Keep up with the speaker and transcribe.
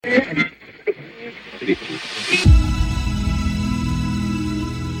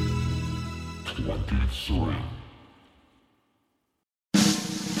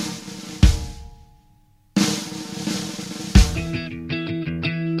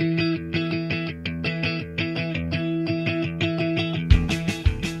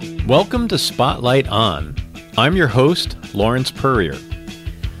Welcome to Spotlight On. I'm your host, Lawrence Purrier.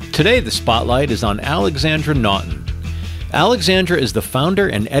 Today, the spotlight is on Alexandra Naughton. Alexandra is the founder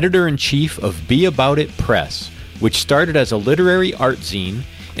and editor-in-chief of Be About It Press, which started as a literary art zine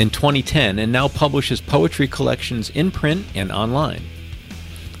in 2010 and now publishes poetry collections in print and online.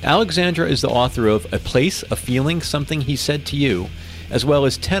 Alexandra is the author of A Place, a Feeling, Something He Said to You, as well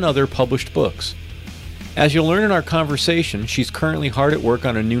as 10 other published books. As you'll learn in our conversation, she's currently hard at work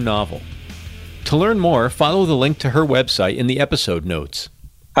on a new novel. To learn more, follow the link to her website in the episode notes.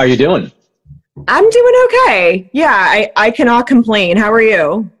 How are you doing? I'm doing okay. Yeah, I cannot complain. How are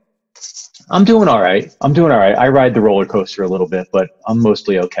you? I'm doing all right. I ride the roller coaster a little bit, but I'm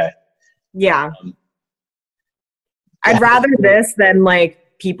mostly okay. Yeah. I'd rather this than like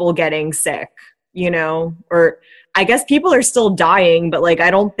people getting sick, or I guess people are still dying, but like I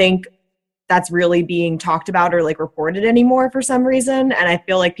don't think that's really being talked about or like reported anymore for some reason. And I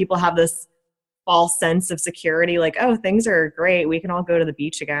feel like people have this false sense of security, like, oh, things are great, we can all go to the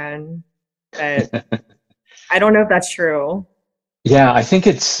beach again. But I don't know if that's true. Yeah, I think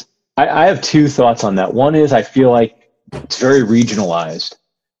I have two thoughts on that. One is I feel like it's very regionalized,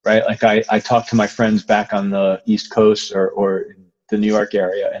 right? Like I talk to my friends back on the East Coast or the New York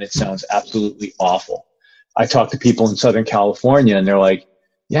area, and it sounds absolutely awful. I talk to people in Southern California, and they're like,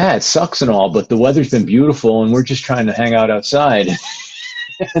 yeah, it sucks and all, but the weather's been beautiful and we're just trying to hang out outside.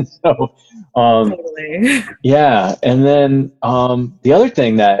 And so, totally. Yeah. And then the other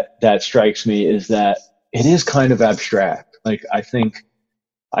thing that strikes me is that it is kind of abstract. Like, I think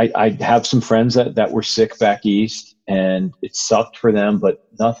I have some friends that were sick back east and it sucked for them, but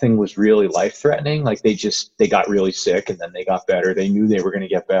nothing was really life threatening. Like they got really sick and then they got better. They knew they were going to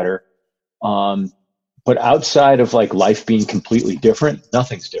get better. But outside of like life being completely different,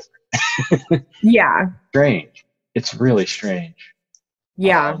 nothing's different. Yeah. Strange. It's really strange.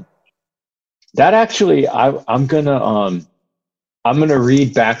 Yeah. That actually, I'm gonna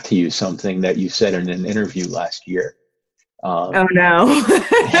read back to you something that you said in an interview last year. Oh no.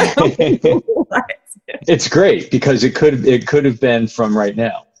 It's great because it could have been from right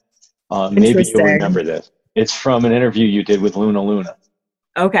now. Maybe you'll remember this. It's from an interview you did with Luna.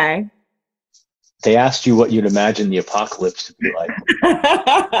 Okay. They asked you what you'd imagine the apocalypse to be like.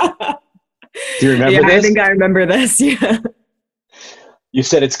 Do you remember this? I think I remember this, yeah. You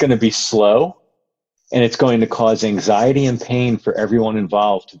said it's going to be slow, and it's going to cause anxiety and pain for everyone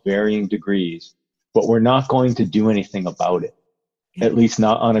involved to varying degrees, but we're not going to do anything about it, at least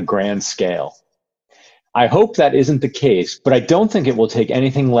not on a grand scale. I hope that isn't the case, but I don't think it will take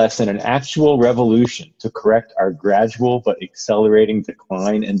anything less than an actual revolution to correct our gradual but accelerating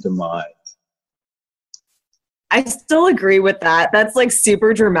decline and demise. I still agree with that. That's like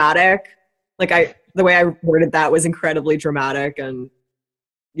super dramatic. Like the way I worded that was incredibly dramatic, and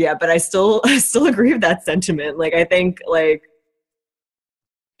yeah, but I still agree with that sentiment. Like I think like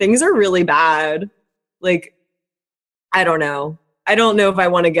things are really bad. Like I don't know if I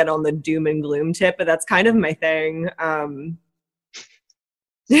want to get on the doom and gloom tip, but that's kind of my thing.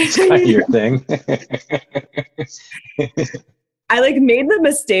 It's kind of your thing. I like made the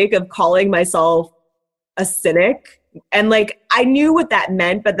mistake of calling myself a cynic, and like I knew what that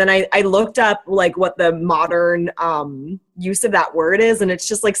meant, but then I looked up like what the modern use of that word is, and it's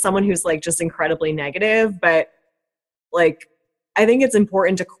just like someone who's like just incredibly negative. But like I think it's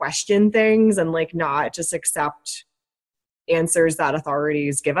important to question things and like not just accept answers that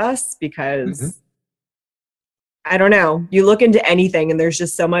authorities give us, because I don't know, you look into anything and there's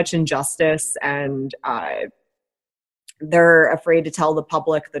just so much injustice, and they're afraid to tell the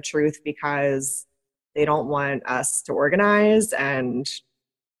public the truth because they don't want us to organize. And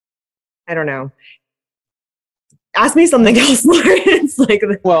I don't know. Ask me something else, Lawrence.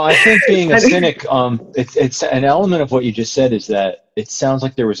 Well, I think being a cynic, it's an element of what you just said is that it sounds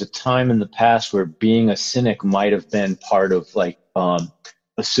like there was a time in the past where being a cynic might have been part of like a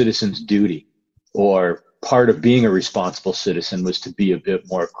citizen's duty, or part of being a responsible citizen was to be a bit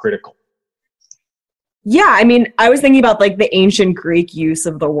more critical. Yeah, I mean, I was thinking about like the ancient Greek use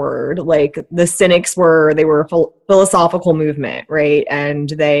of the word. Like the cynics were a philosophical movement, right? And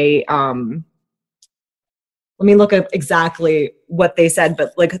they, let me look up exactly what they said,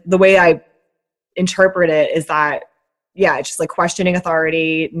 but like the way I interpret it is that, yeah, it's just like questioning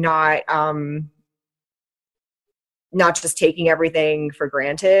authority, not not just taking everything for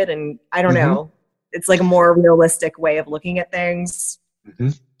granted. And I don't Mm-hmm. know, it's like a more realistic way of looking at things. Mm-hmm.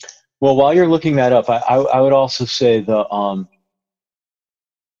 Well, while you're looking that up, I would also say the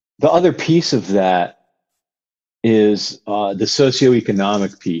other piece of that is the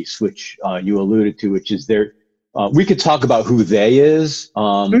socioeconomic piece, which you alluded to, which is there. We could talk about who they is,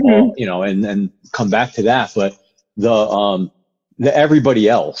 Mm-hmm. and come back to that, but the everybody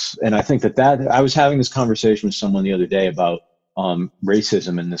else. And I think that I was having this conversation with someone the other day about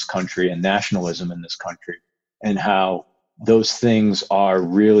racism in this country and nationalism in this country, and how those things are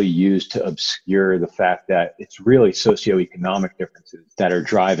really used to obscure the fact that it's really socioeconomic differences that are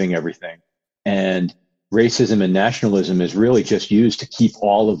driving everything. And racism and nationalism is really just used to keep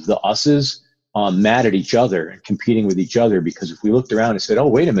all of the us's mad at each other and competing with each other. Because if we looked around and said, oh,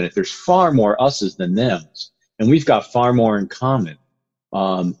 wait a minute, there's far more us's than thems, and we've got far more in common.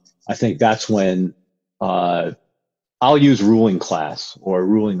 I think that's when I'll use ruling class or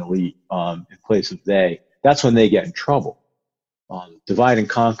ruling elite in place of they. That's when they get in trouble. Divide and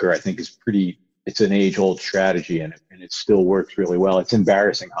conquer, I think, it's an age-old strategy, and it still works really well. It's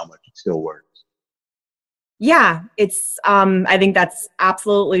embarrassing how much it still works. Yeah, it's I think that's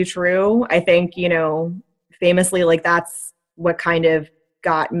absolutely true. I think, famously, like, that's what kind of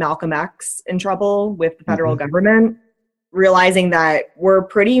got Malcolm X in trouble with the federal government, realizing that we're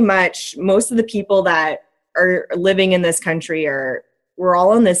pretty much, most of the people that are living in this country we're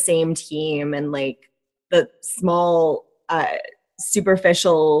all on the same team, and like the small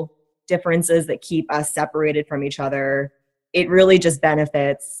superficial differences that keep us separated from each other, it really just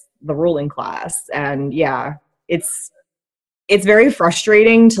benefits the ruling class. And yeah, it's very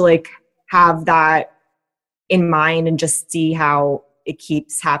frustrating to like have that in mind and just see how it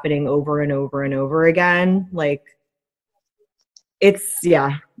keeps happening over and over and over again. Like,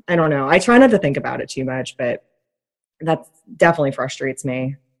 yeah, I don't know. I try not to think about it too much, but that definitely frustrates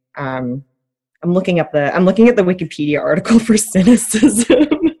me. I'm looking at the Wikipedia article for cynicism.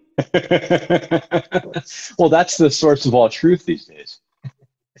 Well, that's the source of all truth these days.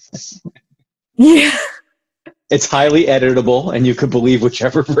 Yeah. It's highly editable, and you could believe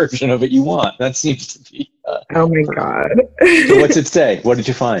whichever version of it you want. That seems to be. Oh my God. So what's it say? What did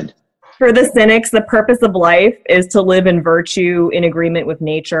you find? For the cynics, the purpose of life is to live in virtue, in agreement with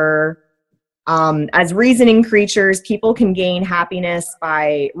nature. As reasoning creatures, people can gain happiness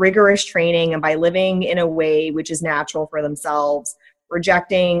by rigorous training and by living in a way which is natural for themselves,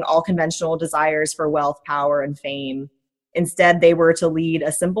 rejecting all conventional desires for wealth, power, and fame. Instead, they were to lead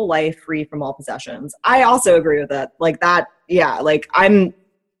a simple life free from all possessions. I also agree with that. Like that, yeah, like I'm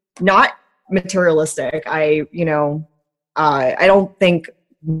not materialistic. I don't think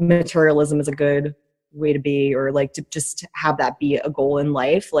materialism is a good way to be, or like to just have that be a goal in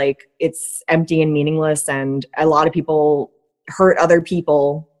life. Like, it's empty and meaningless, and a lot of people hurt other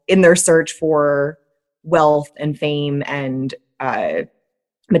people in their search for wealth and fame and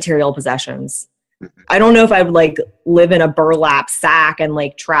material possessions. I don't know if I would like live in a burlap sack and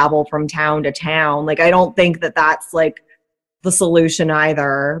like travel from town to town. Like, I don't think that that's like the solution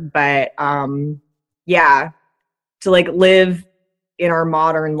either. But yeah, to like live in our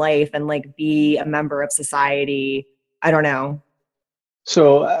modern life and like be a member of society, I don't know.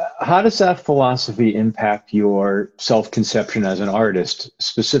 So how does that philosophy impact your self-conception as an artist?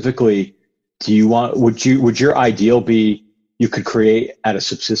 Specifically, would your ideal be you could create at a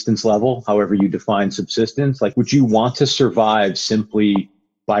subsistence level, however you define subsistence? Like, would you want to survive simply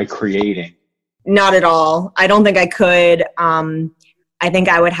by creating? Not at all. I don't think I could. I think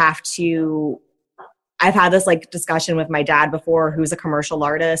I would have to. I've had this like discussion with my dad before, who's a commercial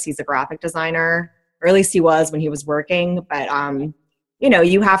artist. He's a graphic designer, or at least he was when he was working. But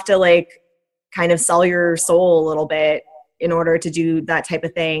you have to like kind of sell your soul a little bit in order to do that type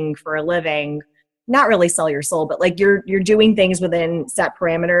of thing for a living. Not really sell your soul, but like you're doing things within set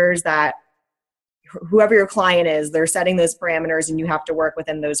parameters that whoever your client is, they're setting those parameters, and you have to work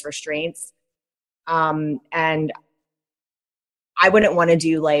within those restraints. And I wouldn't want to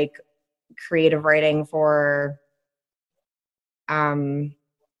do like creative writing for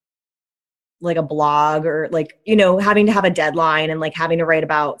like a blog, or like having to have a deadline and like having to write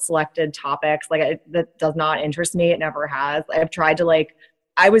about selected topics. Like, that does not interest me. It never has. I've tried to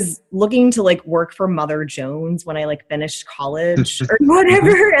I was looking to like work for Mother Jones when I like finished college or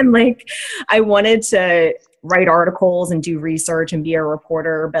whatever, and like I wanted to write articles and do research and be a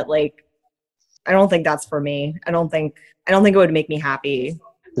reporter, but like I don't think that's for me. I don't think it would make me happy.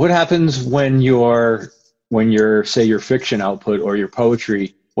 What happens when your say your fiction output or your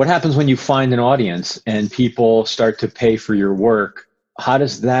poetry, what happens when you find an audience and people start to pay for your work? How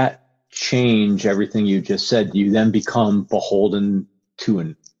does that change everything you just said? Do you then become beholden to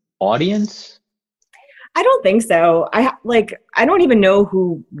an audience? I don't think so. I don't even know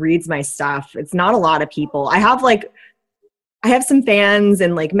who reads my stuff. It's not a lot of people. I have some fans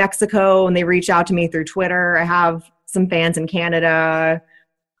in like Mexico, and they reach out to me through Twitter. I have some fans in Canada.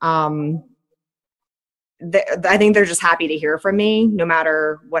 I think they're just happy to hear from me no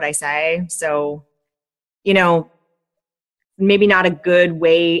matter what I say. So, you know, maybe not a good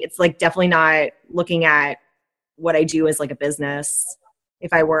way. It's like definitely not looking at what I do as like a business.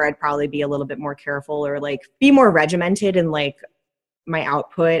 If I were, I'd probably be a little bit more careful, or like be more regimented in like my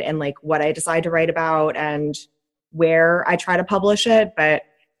output and like what I decide to write about and where I try to publish it. But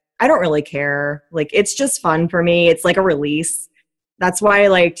I don't really care. Like, it's just fun for me. It's like a release. That's why I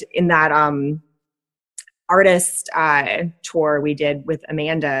liked in that artist tour we did with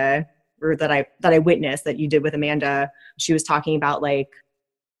Amanda, or that I witnessed that you did with Amanda. She was talking about like,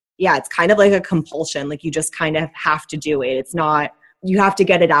 yeah, it's kind of like a compulsion. Like, you just kind of have to do it. It's not, you have to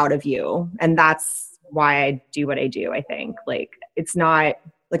get it out of you. And that's why I do what I do, I think. Like, it's not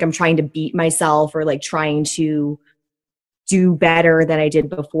like I'm trying to beat myself or like trying to do better than I did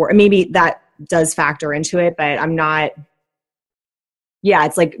before. And maybe that does factor into it, but I'm not, yeah,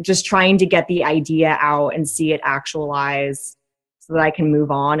 it's like just trying to get the idea out and see it actualize so that I can move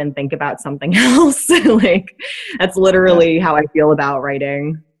on and think about something else. Like, that's literally how I feel about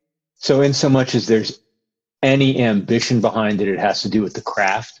writing. So in so much as there's any ambition behind it, it has to do with the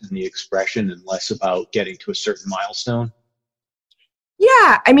craft and the expression and less about getting to a certain milestone?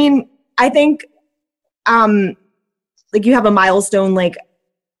 Yeah, I mean, I think like you have a milestone like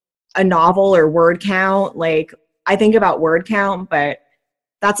a novel or word count. Like, I think about word count, but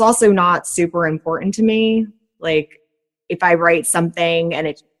that's also not super important to me. Like, if I write something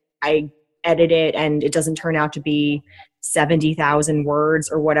and I edit it and it doesn't turn out to be 70,000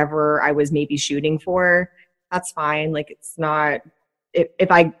 words or whatever I was maybe shooting for, that's fine. Like, it's not,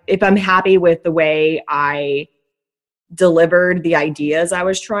 if I'm happy with the way I delivered the ideas I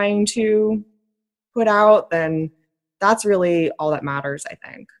was trying to put out, then that's really all that matters, I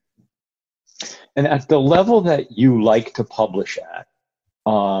think. And at the level that you like to publish at,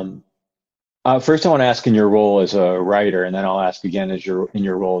 first I want to ask in your role as a writer, and then I'll ask again in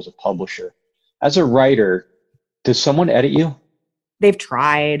your role as a publisher. As a writer, does someone edit you? They've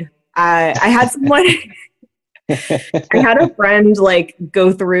tried. I had someone, I had a friend like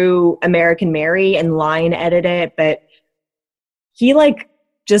go through American Mary and line edit it, but he like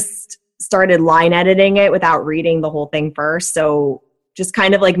just started line editing it without reading the whole thing first. So just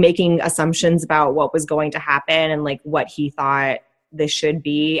kind of like making assumptions about what was going to happen and like what he thought this should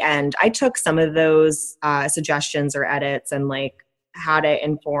be. And I took some of those suggestions or edits and like had it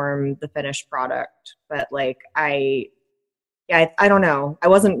inform the finished product. But like, I don't know. I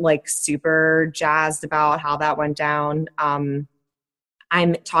wasn't like super jazzed about how that went down.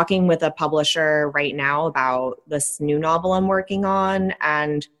 I'm talking with a publisher right now about this new novel I'm working on,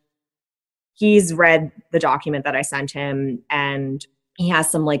 and he's read the document that I sent him, and he has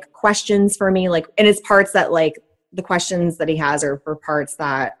some like questions for me, like, and it's parts that like the questions that he has are for parts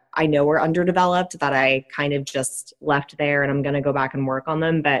that I know are underdeveloped that I kind of just left there, and I'm going to go back and work on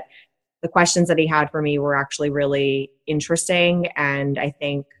them. But the questions that he had for me were actually really interesting, and I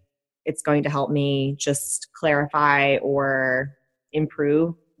think it's going to help me just clarify or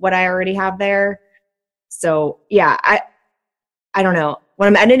improve what I already have there. So yeah, I don't know. When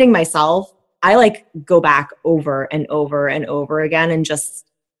I'm editing myself, I like go back over and over and over again and just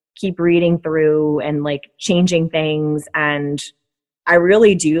keep reading through and like changing things. And I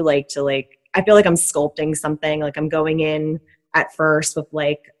really do like to like, I feel like I'm sculpting something. Like, I'm going in at first with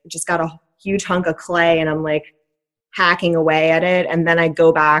like, just got a huge hunk of clay and I'm like hacking away at it. And then I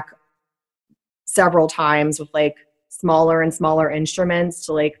go back several times with like smaller and smaller instruments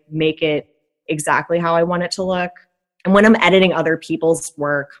to like make it exactly how I want it to look. And when I'm editing other people's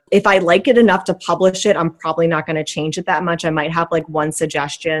work, if I like it enough to publish it, I'm probably not going to change it that much. I might have like one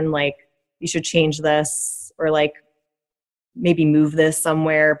suggestion, like, you should change this, or like maybe move this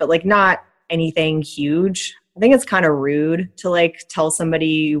somewhere, but like not anything huge. I think it's kind of rude to like tell somebody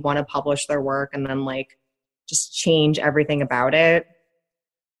you want to publish their work and then like just change everything about it.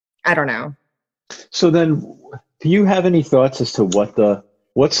 I don't know. So then, do you have any thoughts as to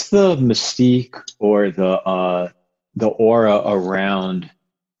what's the mystique or the aura around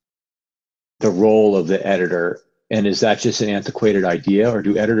the role of the editor? And is that just an antiquated idea, or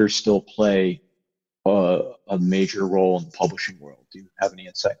do editors still play a major role in the publishing world? Do you have any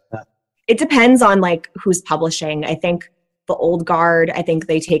insight on that? It depends on like who's publishing. I think the old guard, I think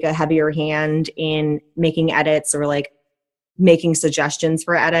they take a heavier hand in making edits or like making suggestions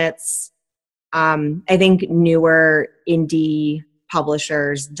for edits. I think newer indie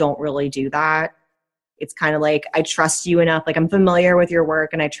publishers don't really do that. It's kind of like, I trust you enough, like I'm familiar with your work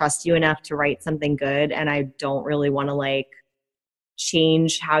and I trust you enough to write something good, and I don't really want to like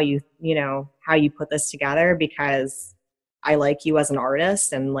change how how you put this together, because I like you as an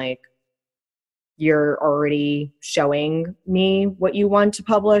artist, and like you're already showing me what you want to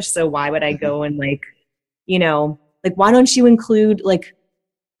publish. So why would I go and like, like, why don't you include like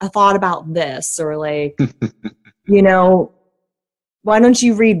a thought about this, or like, why don't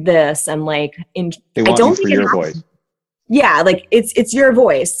you read this? And like, they want I don't you for think your voice. Yeah, like it's your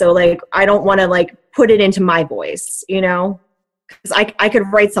voice. So like, I don't want to like put it into my voice, because I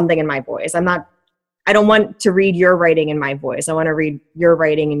could write something in my voice. I don't want to read your writing in my voice. I want to read your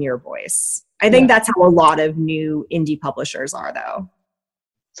writing in your voice. I think that's how a lot of new indie publishers are, though.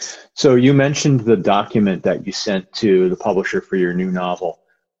 So you mentioned the document that you sent to the publisher for your new novel.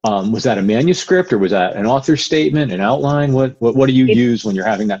 Was that a manuscript, or was that an author's statement, an outline? What do you use when you're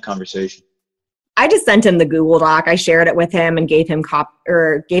having that conversation? I just sent him the Google Doc. I shared it with him and gave him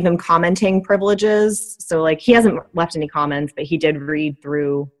commenting privileges. So like, he hasn't left any comments, but he did read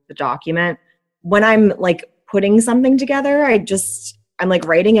through the document. When I'm like putting something together, I'm like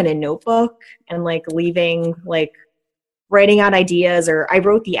writing in a notebook and like writing out ideas, or I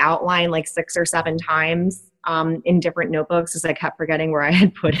wrote the outline like 6 or 7 times in different notebooks, because I kept forgetting where I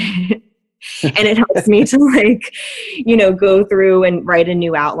had put it. And it helps me to like, go through and write a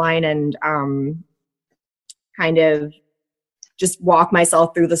new outline and kind of just walk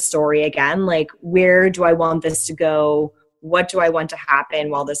myself through the story again. Like, where do I want this to go? What do I want to happen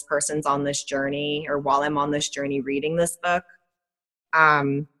while this person's on this journey, or while I'm on this journey reading this book?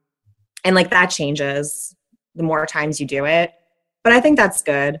 And like, that changes the more times you do it. But I think that's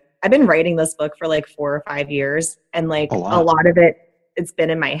good. I've been writing this book for like 4 or 5 years, and like a lot of it's been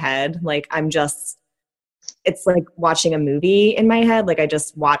in my head. Like, it's like watching a movie in my head. Like, I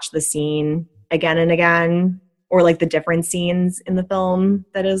just watch the scene again and again, or like the different scenes in the film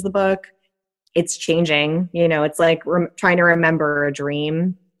that is the book. It's changing, it's like trying to remember a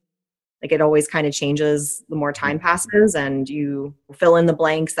dream. Like, it always kind of changes the more time passes, and you fill in the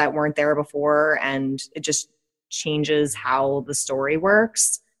blanks that weren't there before, and it just changes how the story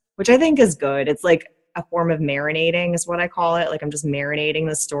works, which I think is good. It's like a form of marinating is what I call it. Like, I'm just marinating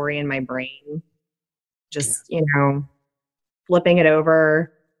the story in my brain, just, flipping it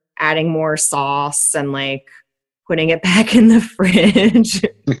over, adding more sauce, and like putting it back in the fridge.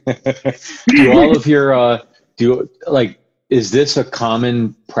 Do all of your, is this a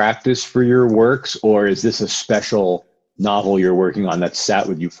common practice for your works, or is this a special novel you're working on that sat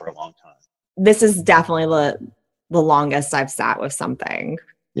with you for a long time? This is definitely the longest I've sat with something.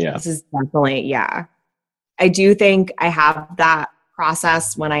 Yeah. This is definitely, yeah. I do think I have that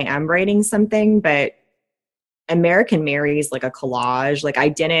process when I am writing something, but American Mary is like a collage. Like, I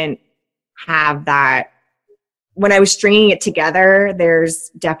didn't have that. When I was stringing it together, there's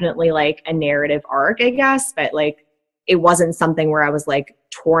definitely like a narrative arc, I guess, but like, it wasn't something where I was like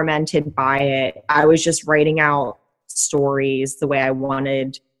tormented by it. I was just writing out stories the way I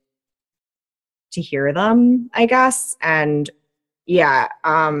wanted to hear them, I guess. And yeah,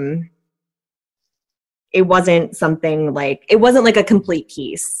 it wasn't like a complete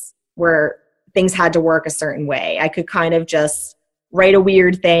piece where things had to work a certain way. I could kind of just write a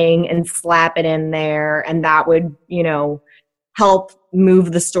weird thing and slap it in there, and that would, help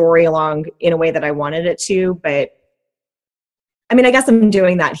move the story along in a way that I wanted it to. But I mean, I guess I'm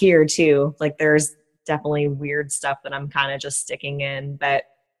doing that here too. Like, there's definitely weird stuff that I'm kind of just sticking in, but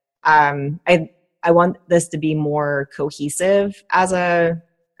I want this to be more cohesive as a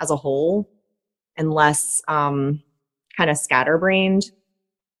whole, and less kind of scatterbrained.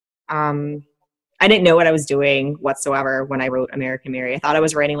 I didn't know what I was doing whatsoever when I wrote American Mary. I thought I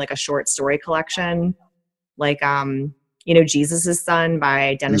was writing like a short story collection, like Jesus' Son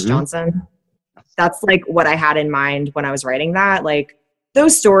by Dennis Johnson. That's like what I had in mind when I was writing that. Like,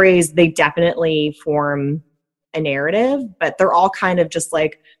 those stories, they definitely form a narrative, but they're all kind of just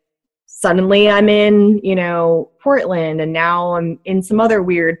like, suddenly I'm in, Portland, and now I'm in some other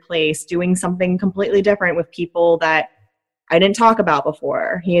weird place doing something completely different with people that I didn't talk about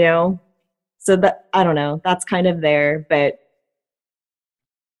before, So that, I don't know, that's kind of there, but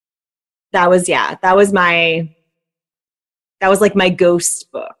that was like my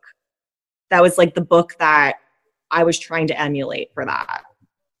ghost book. That was like the book that I was trying to emulate for that.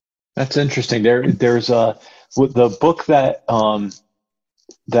 That's interesting. There's the book that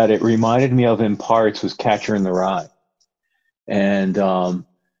that it reminded me of in parts was Catcher in the Rye. And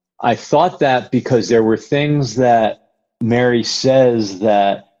I thought that because there were things that Mary says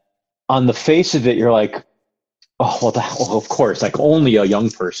that on the face of it, you're like, oh, well, of course, like only a young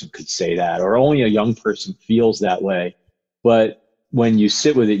person could say that, or only a young person feels that way. But when you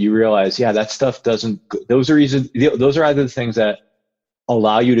sit with it, you realize, yeah, that stuff doesn't, those are either the things that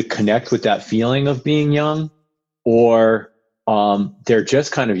allow you to connect with that feeling of being young, or they're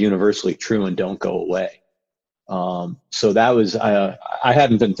just kind of universally true and don't go away. So that was, I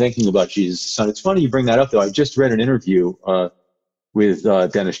hadn't been thinking about Jesus' Son. It's funny you bring that up, though. I just read an interview with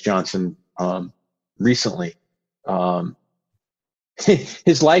Dennis Johnson recently.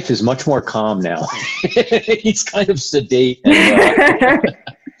 His life is much more calm now. He's kind of sedate, and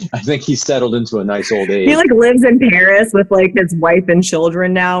I think he's settled into a nice old age. He like lives in Paris with like his wife and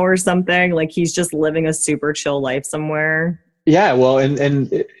children now or something. Like he's just living a super chill life somewhere. Yeah, well,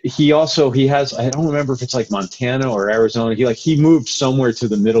 and he has, I don't remember if it's like Montana or Arizona. He moved somewhere to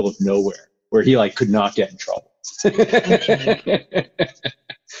the middle of nowhere where he like could not get in trouble.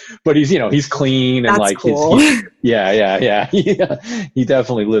 But he's clean and That's cool. Yeah. He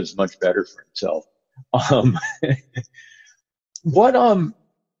definitely lives much better for himself.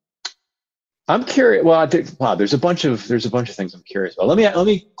 I'm curious. Well, there's a bunch of things I'm curious about. Let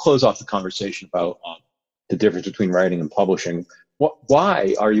me close off the conversation about the difference between writing and publishing.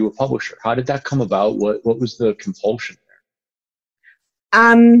 Why are you a publisher? How did that come about? What was the compulsion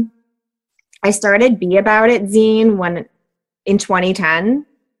there? I started Be About It zine in 2010.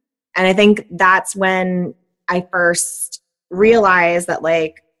 And I think that's when I first realized that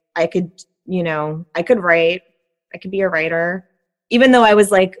like I could write, I could be a writer, even though I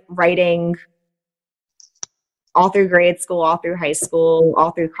was like writing all through grade school, all through high school,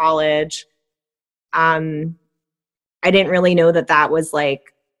 all through college. I didn't really know that was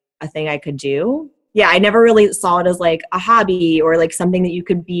like a thing I could do. Yeah, I never really saw it as like a hobby or like something that you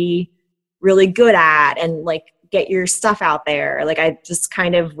could be really good at and like get your stuff out there. Like I just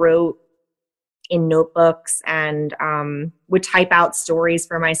kind of wrote in notebooks and would type out stories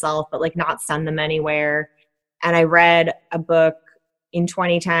for myself, but like not send them anywhere. And I read a book in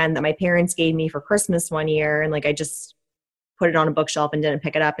 2010 that my parents gave me for Christmas one year. And like, I just put it on a bookshelf and didn't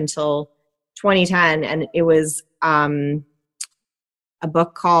pick it up until 2010. And it was a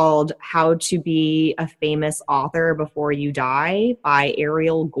book called How to Be a Famous Author Before You Die by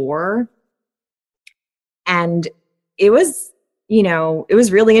Ariel Gore. And it was, it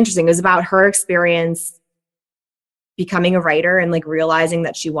was really interesting. It was about her experience becoming a writer and like realizing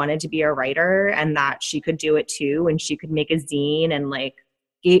that she wanted to be a writer and that she could do it too. And she could make a zine and like,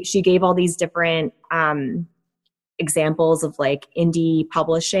 she gave all these different examples of like indie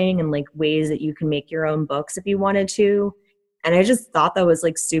publishing and like ways that you can make your own books if you wanted to. And I just thought that was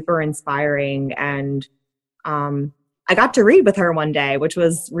like super inspiring. And I got to read with her one day, which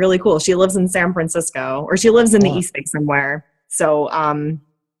was really cool. She lives in San Francisco, or she lives in the East Bay somewhere. So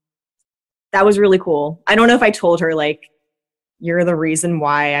that was really cool. I don't know if I told her like, you're the reason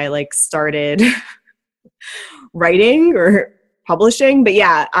why I like started writing or publishing, but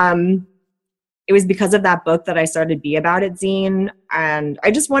yeah, it was because of that book that I started Be About It zine, and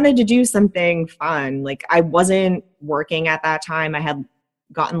I just wanted to do something fun. Like I wasn't working at that time. I had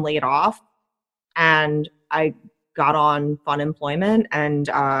gotten laid off and I got on fun employment and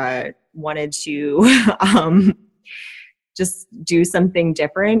wanted to just do something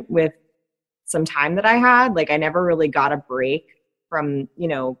different with some time that I had. Like I never really got a break from,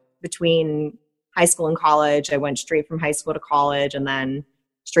 between high school and college. I went straight from high school to college and then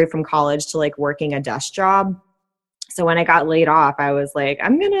straight from college to like working a desk job. So when I got laid off, I was like,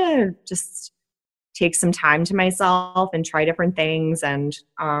 I'm going to just take some time to myself and try different things. And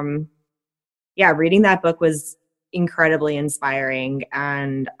reading that book was incredibly inspiring.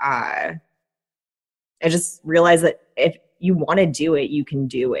 And I just realized that if you want to do it, you can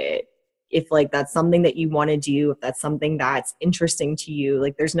do it. If like that's something that you want to do, if that's something that's interesting to you,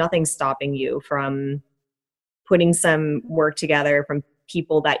 like there's nothing stopping you from putting some work together from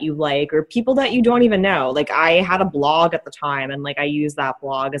people that you like or people that you don't even know. Like I had a blog at the time and like I used that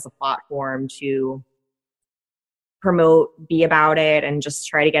blog as a platform to promote Be About It and just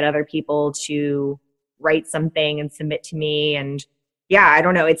try to get other people to write something and submit to me. And yeah, I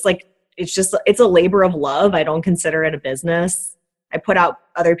don't know. It's a labor of love. I don't consider it a business. I put out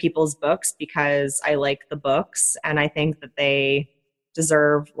other people's books because I like the books and I think that they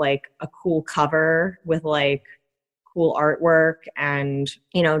deserve like a cool cover with like cool artwork and,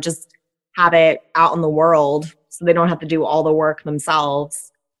 just have it out in the world so they don't have to do all the work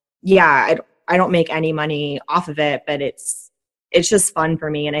themselves. Yeah, I don't make any money off of it, but it's just fun for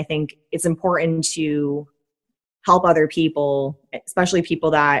me. And I think it's important to help other people, especially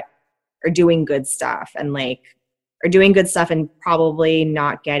people that are doing good stuff and like are doing good stuff and probably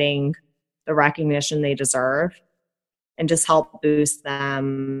not getting the recognition they deserve, and just help boost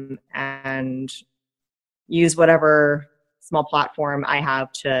them and use whatever small platform I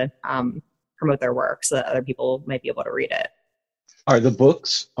have to promote their work so that other people might be able to read it. Are the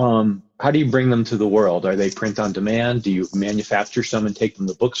books, how do you bring them to the world? Are they print on demand? Do you manufacture some and take them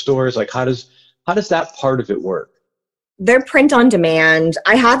to bookstores? Like, how does that part of it work? They're print on demand.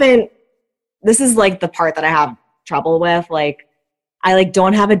 This is like the part that I have trouble with. Like, I like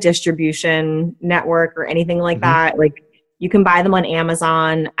don't have a distribution network or anything like that. Like, you can buy them on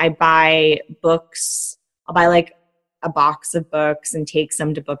Amazon. I buy books. I'll buy like a box of books and take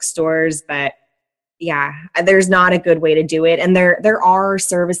some to bookstores, but yeah, there's not a good way to do it. And there are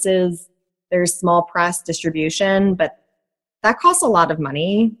services, there's small press distribution, but that costs a lot of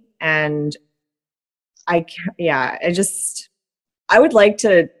money. And I would like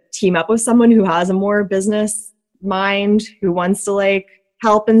to team up with someone who has a more business mind, who wants to like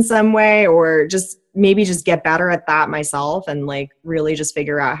help in some way, or just maybe just get better at that myself and like really just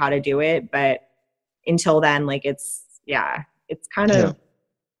figure out how to do it. But until then, like it's kind of.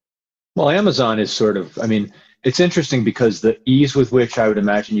 Well, Amazon is sort of, I mean, it's interesting because the ease with which I would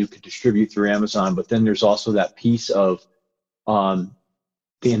imagine you could distribute through Amazon, but then there's also that piece of the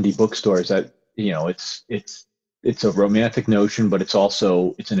indie bookstores that, you know, it's a romantic notion, but it's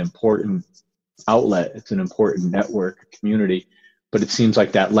an important outlet. It's an important network community, but it seems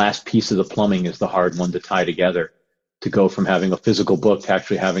like that last piece of the plumbing is the hard one to tie together, to go from having a physical book to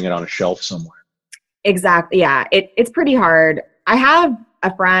actually having it on a shelf somewhere. Exactly. Yeah. It's pretty hard. I have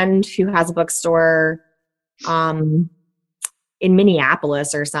a friend who has a bookstore in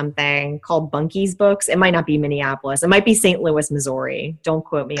Minneapolis or something called Bunky's Books. It might not be Minneapolis. It might be St. Louis, Missouri. Don't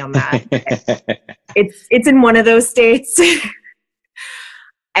quote me on that. It's in one of those states.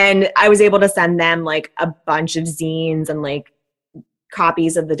 And I was able to send them like a bunch of zines and like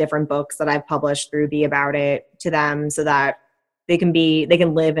copies of the different books that I've published through Be About It to them, so that they can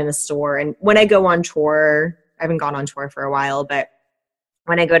live in a store. And when I go on tour, I haven't gone on tour for a while, but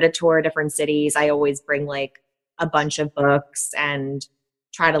when I go to tour different cities, I always bring like a bunch of books and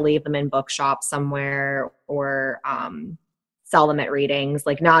try to leave them in bookshops somewhere, or sell them at readings,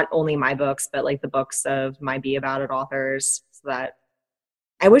 like not only my books, but like the books of my Be About It authors. So that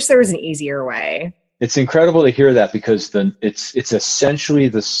I wish there was an easier way. It's incredible to hear that, because it's essentially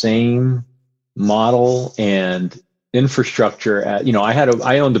the same model and infrastructure.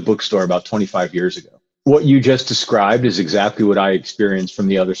 I owned a bookstore about 25 years ago. What you just described is exactly what I experienced from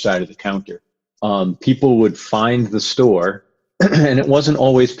the other side of the counter. People would find the store, and it wasn't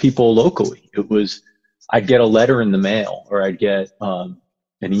always people locally. It was, I'd get a letter in the mail, or I'd get an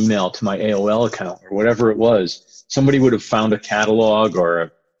email to my AOL account, or whatever it was. Somebody would have found a catalog,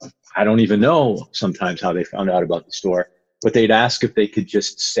 or I don't even know sometimes how they found out about the store, but they'd ask if they could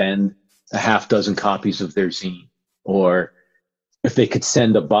just send a half dozen copies of their zine, or if they could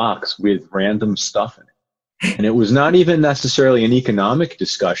send a box with random stuff in it. And it was not even necessarily an economic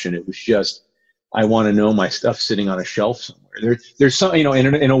discussion. It was just, I want to know my stuff sitting on a shelf somewhere. There's some,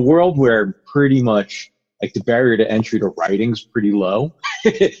 in a world where pretty much like the barrier to entry to writing's pretty low,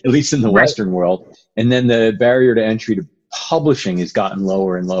 at least in the Western world. And then the barrier to entry to publishing has gotten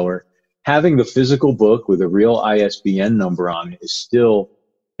lower and lower. Having the physical book with a real ISBN number on it is still,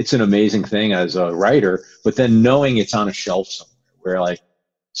 it's an amazing thing as a writer, but then knowing it's on a shelf somewhere where like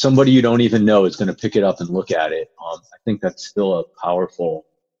somebody you don't even know is going to pick it up and look at it. I think that's still a powerful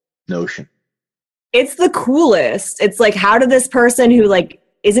notion. It's the coolest. It's like, how did this person who like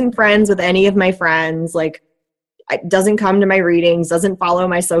isn't friends with any of my friends, like doesn't come to my readings, doesn't follow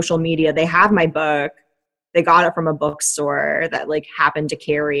my social media, they have my book, they got it from a bookstore that like happened to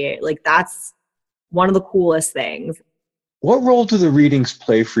carry it. Like, that's one of the coolest things. What role do the readings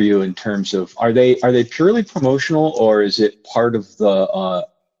play for you in terms of, are they purely promotional, or is it part of the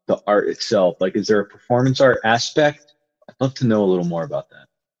art itself? Like, is there a performance art aspect? I'd love to know a little more about that.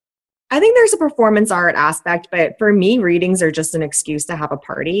 I think there's a performance art aspect, but for me, readings are just an excuse to have a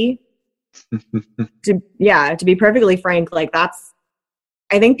party. To be perfectly frank, like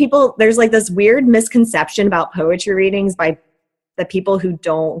I think there's like this weird misconception about poetry readings by the people who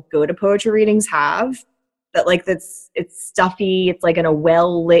don't go to poetry readings have, that like it's stuffy. It's like in a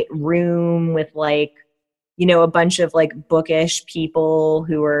well-lit room with like, a bunch of like bookish people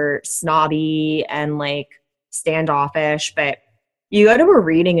who are snobby and like standoffish. But you go to a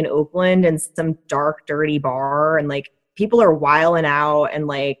reading in Oakland in some dark, dirty bar, and like people are wiling out and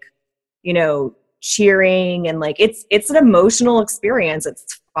like, cheering, and like it's an emotional experience.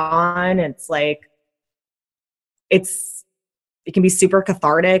 It's fun. It's like it can be super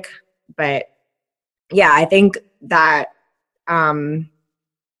cathartic. But yeah, I think that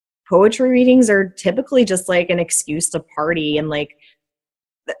poetry readings are typically just like an excuse to party, and like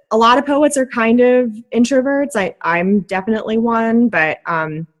a lot of poets are kind of introverts. I'm definitely one, but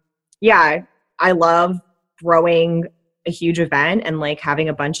yeah, I love throwing a huge event and like having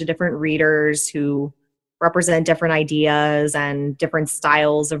a bunch of different readers who represent different ideas and different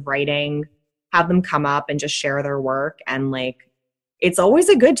styles of writing, have them come up and just share their work. And like, it's always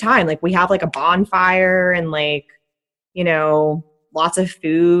a good time. Like we have like a bonfire and like, you know, lots of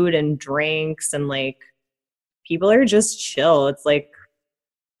food and drinks, and like people are just chill. It's like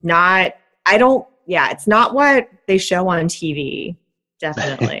not, I don't, yeah, it's not what they show on TV.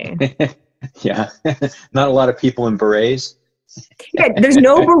 Definitely. Yeah. Not a lot of people in berets. Yeah, there's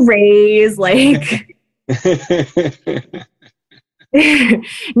no berets, like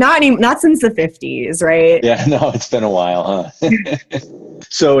not since the 50s, right? Yeah, no, it's been a while, huh?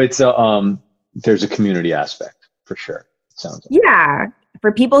 So it's there's a community aspect for sure. It sounds like. Yeah.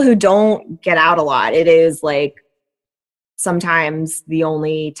 For people who don't get out a lot, it is like sometimes the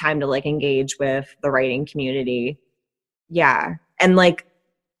only time to like engage with the writing community. Yeah. And like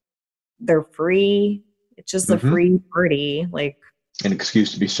they're free. It's just a free party. Like an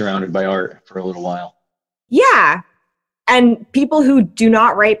excuse to be surrounded by art for a little while. Yeah. And people who do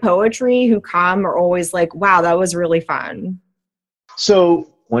not write poetry who come are always like, wow, that was really fun.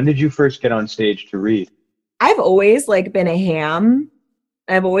 So when did you first get on stage to read? I've always like been a ham.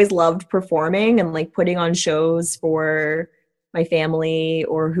 I've always loved performing and like putting on shows for my family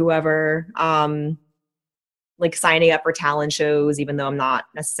or whoever, like signing up for talent shows, even though I'm not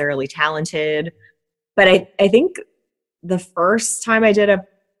necessarily talented. But I think the first time I did a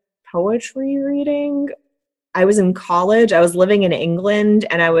poetry reading, I was in college. I was living in England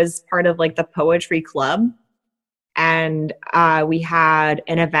and I was part of like the poetry club. And we had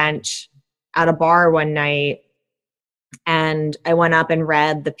an event at a bar one night, and I went up and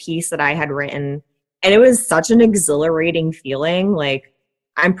read the piece that I had written. And it was such an exhilarating feeling. Like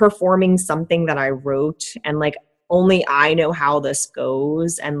I'm performing something that I wrote, and like only I know how this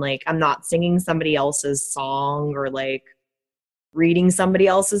goes. And like I'm not singing somebody else's song or like reading somebody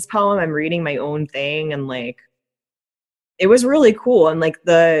else's poem. I'm reading my own thing. And like it was really cool. And like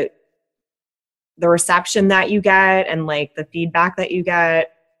the reception that you get and like the feedback that you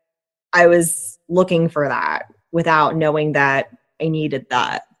get, I was looking for that without knowing that I needed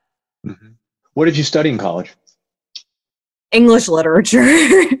that. Mm-hmm. What did you study in college? English literature.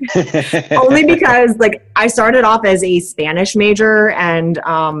 Only because like I started off as a Spanish major, and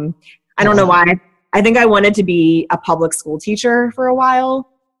I don't know why. I think I wanted to be a public school teacher for a while.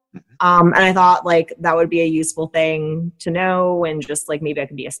 And I thought like that would be a useful thing to know, and just like maybe I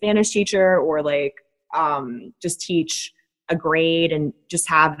could be a Spanish teacher or like just teach a grade and just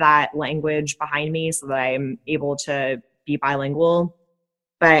have that language behind me so that I'm able to be bilingual.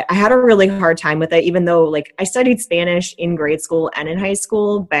 But I had a really hard time with it, even though like I studied Spanish in grade school and in high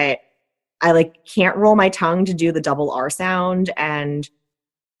school, but I like can't roll my tongue to do the double R sound, and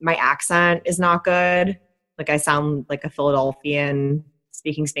my accent is not good. Like I sound like a Philadelphian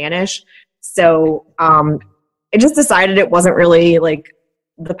speaking Spanish. So I just decided it wasn't really like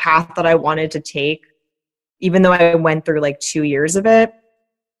the path that I wanted to take, even though I went through like 2 years of it,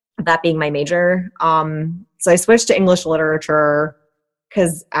 that being my major. So I switched to English literature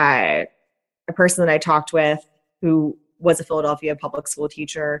because a person that I talked with who was a Philadelphia public school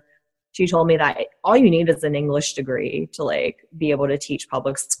teacher, she told me that all you need is an English degree to like be able to teach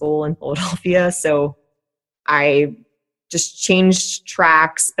public school in Philadelphia. So I just changed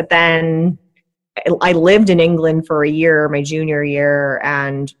tracks, but then I lived in England for a year, my junior year,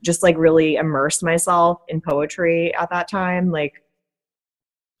 and just like really immersed myself in poetry at that time. Like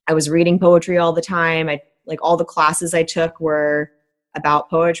I was reading poetry all the time. I like all the classes I took were about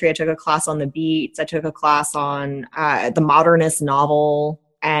poetry. I took a class on the Beats. I took a class on the modernist novel.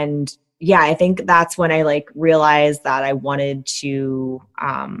 And yeah, I think that's when I like realized that I wanted to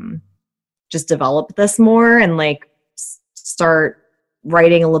just develop this more and like start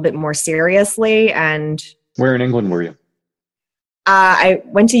writing a little bit more seriously. And where in England were you? I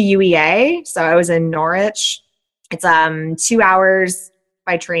went to UEA, so I was in Norwich. It's 2 hours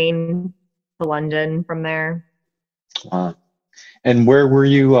by train to London from there. Wow. And where were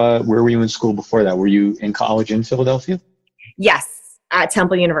you in school before that? Were you in college in Philadelphia? Yes, at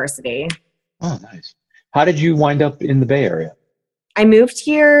Temple University. Oh, nice. How did you wind up in the Bay Area? I moved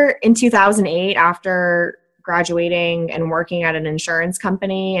here in 2008 after graduating and working at an insurance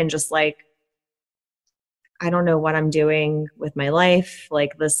company, and just like, I don't know what I'm doing with my life.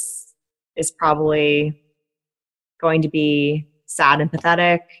 Like this is probably going to be sad and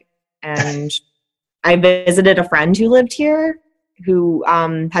pathetic. And I visited a friend who lived here who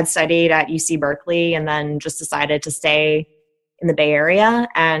had studied at UC Berkeley and then just decided to stay in the Bay Area.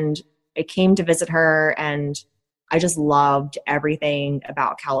 And I came to visit her, and I just loved everything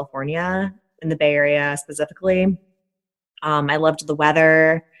about California in the Bay Area specifically. I loved the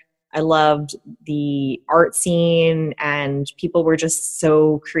weather. I loved the art scene, and people were just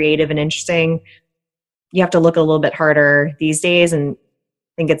so creative and interesting. You have to look a little bit harder these days, and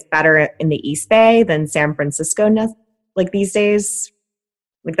I think it's better in the East Bay than San Francisco, like these days.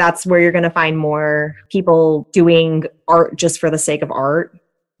 Like that's where you're going to find more people doing art just for the sake of art.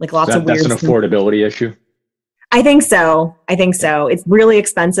 Like lots of weird. That's an affordability issue. I think so. It's really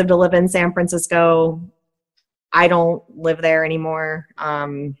expensive to live in San Francisco. I don't live there anymore.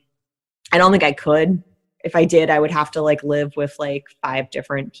 I don't think I could. If I did, I would have to like live with like 5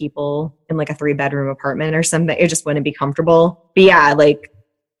 different people in like a 3-bedroom apartment or something. It just wouldn't be comfortable. But yeah, like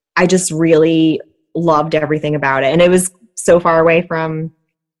I just really loved everything about it. And it was so far away from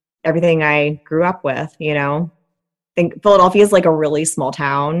everything I grew up with, you know. I think Philadelphia is like a really small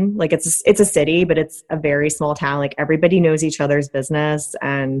town. Like it's a city, but it's a very small town. Like everybody knows each other's business.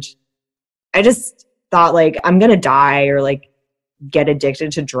 And I just thought like I'm going to die or like get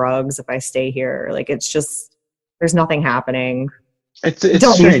addicted to drugs if I stay here. Like it's just, there's nothing happening. It's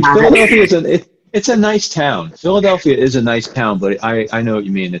strange. Philadelphia it's a nice town. Philadelphia is a nice town, but I know what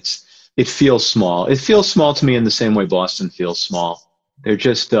you mean. It feels small. It feels small to me in the same way Boston feels small. They're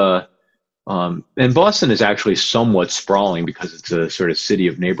just and Boston is actually somewhat sprawling because it's a sort of city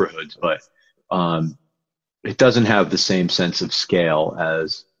of neighborhoods, but it doesn't have the same sense of scale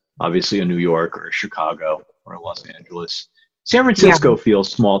as obviously a New York or a Chicago or a Los Angeles. San Francisco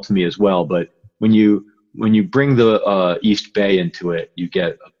feels small to me as well, but when you bring the East Bay into it, you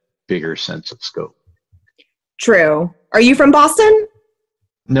get a bigger sense of scope. True. Are you from Boston?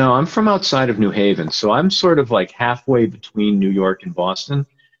 No, I'm from outside of New Haven, so I'm sort of like halfway between New York and Boston.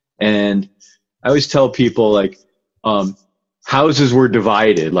 And I always tell people like houses were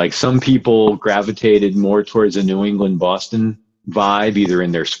divided. Like some people gravitated more towards a New England Boston vibe, either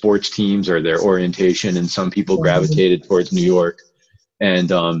in their sports teams or their orientation, and some people gravitated towards New York.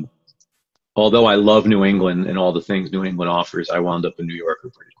 And although I love New England and all the things New England offers, I wound up a New Yorker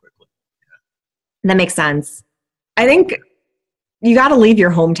pretty quickly. Yeah. That makes sense. I think you got to leave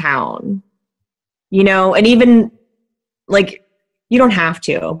your hometown, you know, and even like you don't have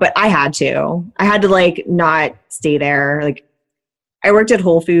to, but I had to like not stay there. Like I worked at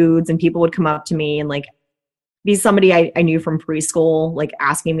Whole Foods and people would come up to me and like be somebody I knew from preschool, like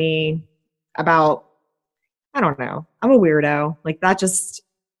asking me about, I don't know, I'm a weirdo. Like that just,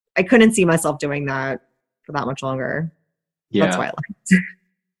 I couldn't see myself doing that for that much longer. Yeah. That's why I left.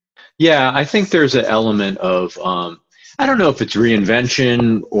 Yeah, I think there's an element of, I don't know if it's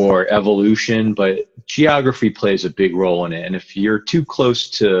reinvention or evolution, but geography plays a big role in it. And if you're too close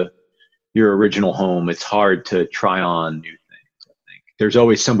to your original home, it's hard to try on new things, I think. There's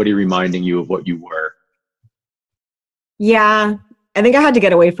always somebody reminding you of what you were. Yeah, I think I had to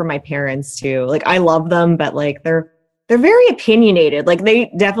get away from my parents too. Like I love them, but like they're very opinionated. Like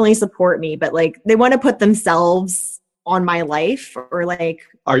they definitely support me, but like they want to put themselves on my life or like.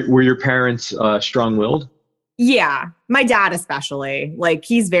 Were your parents strong-willed? Yeah, my dad especially. Like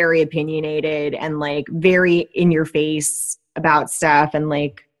he's very opinionated and like very in your face about stuff and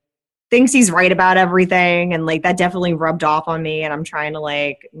like thinks he's right about everything, and like that definitely rubbed off on me, and I'm trying to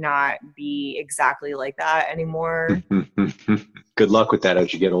like not be exactly like that anymore. Good luck with that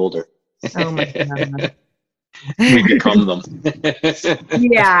as you get older. Oh my God. We become them.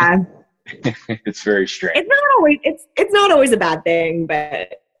 Yeah. It's very strange. It's not always a bad thing,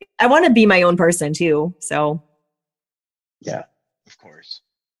 but I want to be my own person too. So yeah, of course.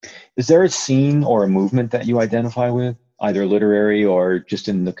 Is there a scene or a movement that you identify with, either literary or just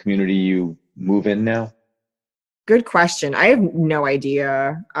in the community you move in now? Good question. I have no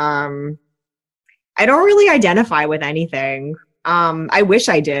idea. I don't really identify with anything. I wish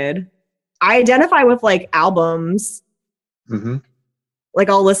I did. I identify with like albums. Mm-hmm. Like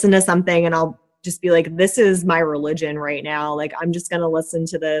I'll listen to something and I'll just be like, this is my religion right now. Like I'm just going to listen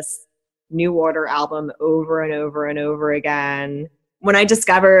to this New Order album over and over and over again. When I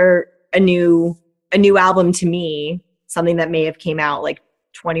discover a new album to me, something that may have came out like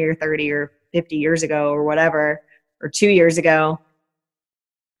 20 or 30 or 50 years ago or whatever, or 2 years ago,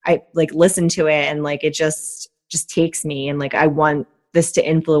 I like listen to it and like it just takes me, and like I want this to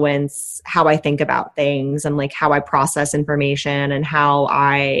influence how I think about things and like how I process information and how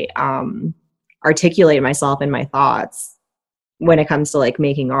I articulate myself in my thoughts when it comes to like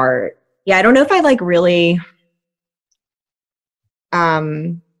making art. Yeah, I don't know if I like really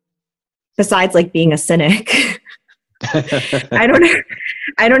the besides like being a cynic. I don't know.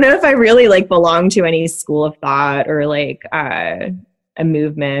 I don't know if I really like belong to any school of thought or like a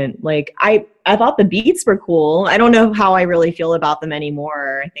movement. Like I thought the Beats were cool. I don't know how I really feel about them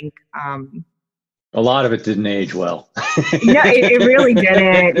anymore. I think a lot of it didn't age well. Yeah, it really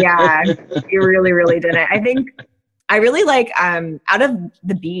didn't. Yeah, it really, really didn't. I think I really like out of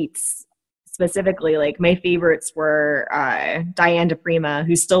the Beats specifically, like my favorites were Diane DePrima,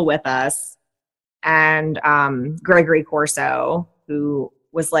 who's still with us, and Gregory Corso, who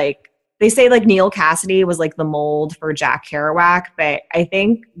was like, they say like Neil Cassidy was like the mold for Jack Kerouac, but I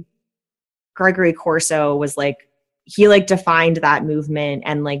think Gregory Corso was like, he like defined that movement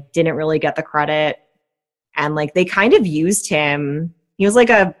and like didn't really get the credit. And like they kind of used him. He was like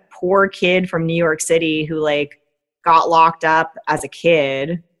a poor kid from New York City who like got locked up as a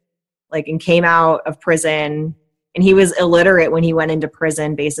kid, like, and came out of prison. And he was illiterate when he went into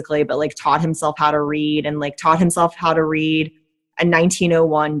prison, basically, but like taught himself how to read and like taught himself how to read a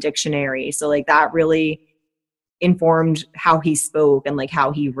 1901 dictionary. So like that really informed how he spoke and like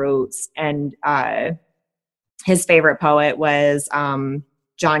how he wrote. And his favorite poet was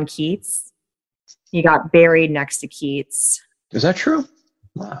John Keats. He got buried next to Keats. Is that true?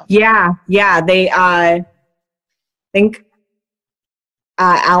 Wow. Yeah. They think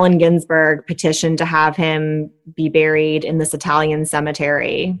Allen Ginsberg petitioned to have him be buried in this Italian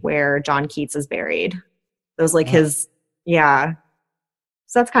cemetery where John Keats is buried. It was like his, yeah.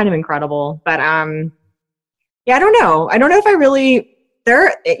 So that's kind of incredible. But yeah, I don't know. I don't know if I really,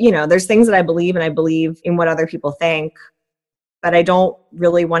 there's things that I believe, and I believe in what other people think, but I don't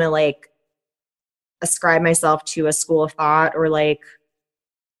really want to like ascribe myself to a school of thought or like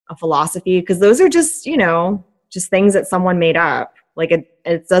a philosophy, because those are just, just things that someone made up. Like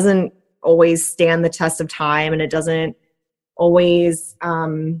it doesn't always stand the test of time, and it doesn't always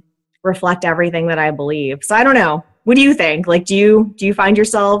reflect everything that I believe. So I don't know. What do you think? Like, do you find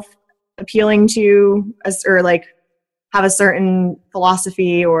yourself appealing to or like have a certain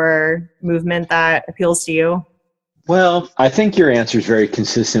philosophy or movement that appeals to you? Well, I think your answer is very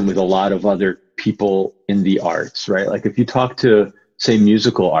consistent with a lot of other people in the arts, right? Like if you talk to, say,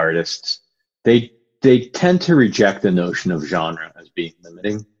 musical artists, they tend to reject the notion of genre as being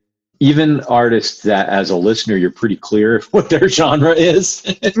limiting. Even artists that, as a listener, you're pretty clear what their genre is.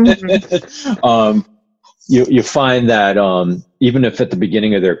 Mm-hmm. You find that even if at the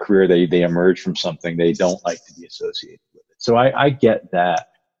beginning of their career they emerge from something, they don't like to be associated with it. So I get that.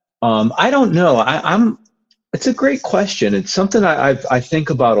 I don't know. It's a great question. It's something I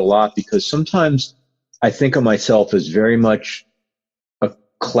think about a lot, because sometimes I think of myself as very much a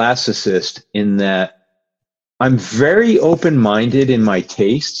classicist in that I'm very open-minded in my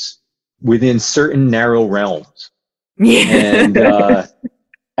tastes within certain narrow realms. And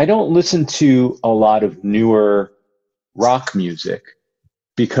I don't listen to a lot of newer rock music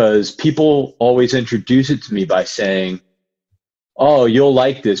because people always introduce it to me by saying, oh, you'll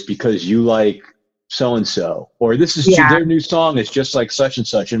like this because you like so-and-so, or this is their new song is just like such and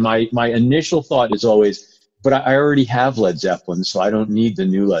such. And my initial thought is always, but I already have Led Zeppelin, so I don't need the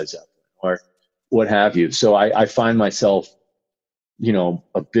new Led Zeppelin or what have you. So I find myself,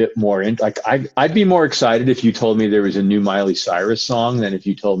 a bit more I'd be more excited if you told me there was a new Miley Cyrus song than if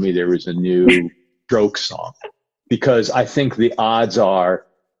you told me there was a new Strokes song, because I think the odds are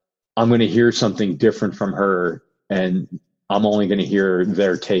I'm going to hear something different from her, and I'm only going to hear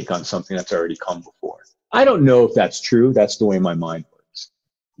their take on something that's already come before. I don't know if that's true. That's the way my mind works.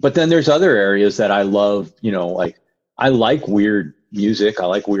 But then there's other areas that I love, like I like weird music. I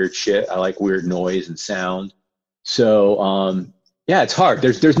like weird shit. I like weird noise and sound. So, yeah, it's hard.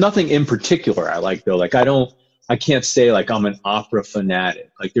 There's nothing in particular I like, though. Like I can't say like I'm an opera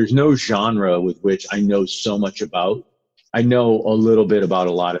fanatic. Like there's no genre with which I know so much about. I know a little bit about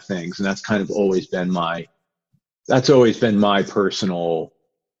a lot of things, and that's kind of always been my personal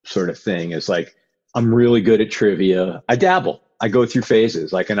sort of thing, is like, I'm really good at trivia. I dabble, I go through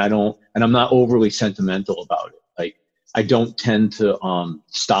phases, like, and I'm not overly sentimental about it. Like I don't tend to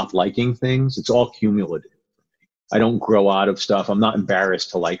stop liking things. It's all cumulative. I don't grow out of stuff. I'm not embarrassed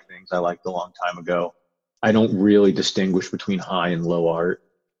to like things I liked a long time ago. I don't really distinguish between high and low art.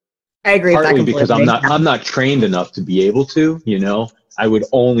 I agree. Partly because I'm not trained enough to be able to, I would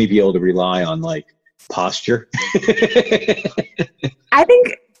only be able to rely on like posture. I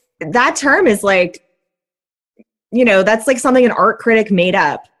think that term is like, that's like something an art critic made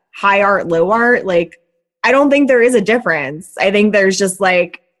up. High art, low art. Like, I don't think there is a difference. I think there's just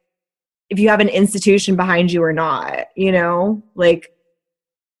like, if you have an institution behind you or not, like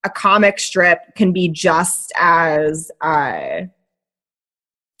a comic strip can be just as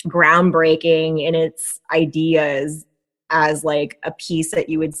groundbreaking in its ideas as like a piece that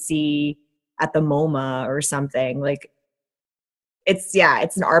you would see at the MoMA or something. Like it's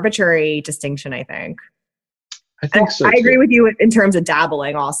an arbitrary distinction, I think. I think so. I agree with you in terms of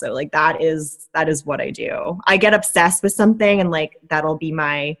dabbling also. Like that is what I do. I get obsessed with something and like that'll be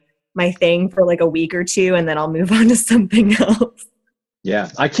my thing for like a week or two, and then I'll move on to something else. Yeah.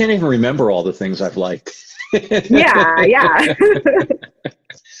 I can't even remember all the things I've liked. Yeah.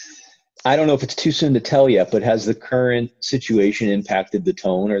 I don't know if it's too soon to tell yet, but has the current situation impacted the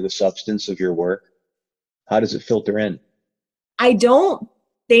tone or the substance of your work? How does it filter in? I don't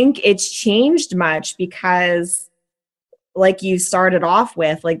think it's changed much because like you started off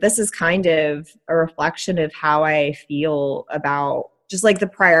with, like this is kind of a reflection of how I feel about just like the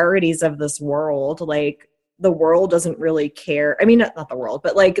priorities of this world. Like the world doesn't really care. I mean, not the world,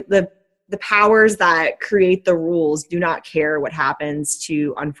 but like the powers that create the rules do not care what happens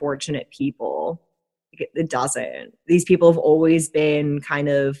to unfortunate people. It doesn't. These people have always been kind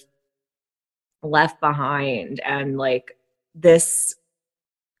of left behind, and like this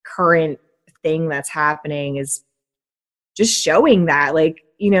current thing that's happening is just showing that, like,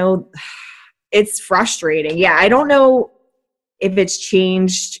 you know, it's frustrating. Yeah, I don't know if it's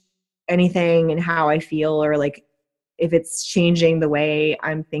changed anything in how I feel, or like if it's changing the way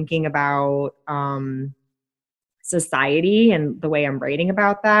I'm thinking about society and the way I'm writing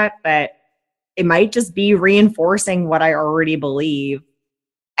about that, but it might just be reinforcing what I already believe.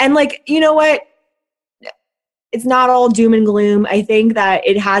 And like, you know what? It's not all doom and gloom. I think that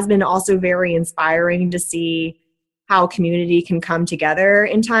it has been also very inspiring to see how community can come together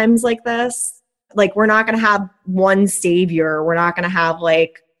in times like this. Like, we're not going to have one savior. We're not going to have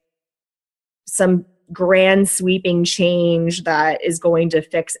like some grand sweeping change that is going to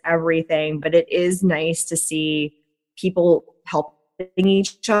fix everything. But it is nice to see people helping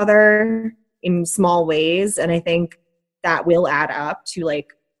each other in small ways. And I think that will add up to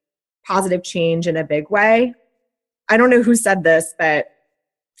like positive change in a big way. I don't know who said this, but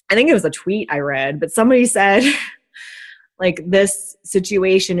I think it was a tweet I read, but somebody said, like, this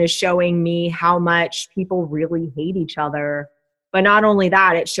situation is showing me how much people really hate each other. But not only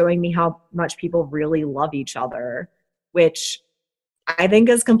that, it's showing me how much people really love each other, which I think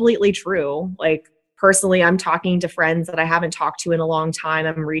is completely true. Like, personally, I'm talking to friends that I haven't talked to in a long time.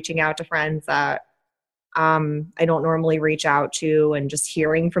 I'm reaching out to friends that I don't normally reach out to, and just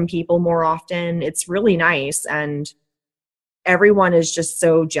hearing from people more often. It's really nice. And everyone is just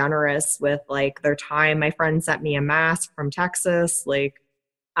so generous with like their time. My friend sent me a mask from Texas. Like,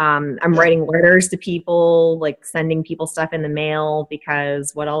 I'm writing letters to people, like sending people stuff in the mail,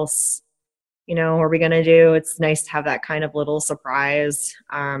 because what else, you know, are we going to do? It's nice to have that kind of little surprise.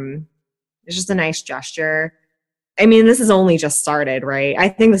 It's just a nice gesture. I mean, this has only just started, right? I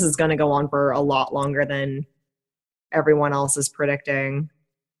think this is going to go on for a lot longer than everyone else is predicting.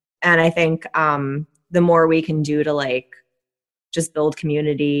 And I think the more we can do to like just build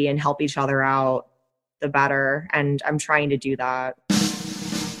community and help each other out, the better. And I'm trying to do that.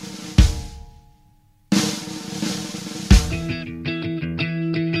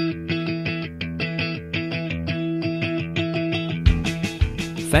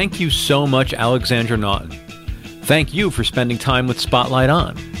 Thank you so much, Alexandra Naughton. Thank you for spending time with Spotlight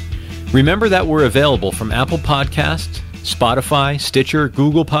On. Remember that we're available from Apple Podcasts, Spotify, Stitcher,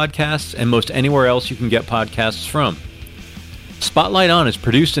 Google Podcasts, and most anywhere else you can get podcasts from. Spotlight On is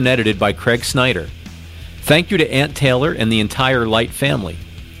produced and edited by Craig Snyder. Thank you to Ant Taylor and the entire Light family.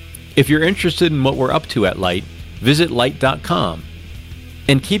 If you're interested in what we're up to at Light, visit light.com.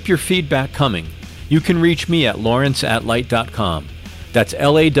 And keep your feedback coming. You can reach me at lawrence@light.com. That's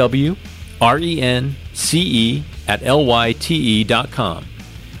LAWRENCE@LYTE.com.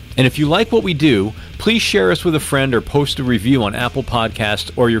 And if you like what we do, please share us with a friend or post a review on Apple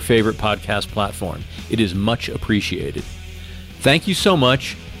Podcasts or your favorite podcast platform. It is much appreciated. Thank you so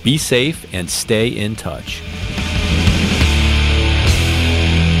much. Be safe and stay in touch.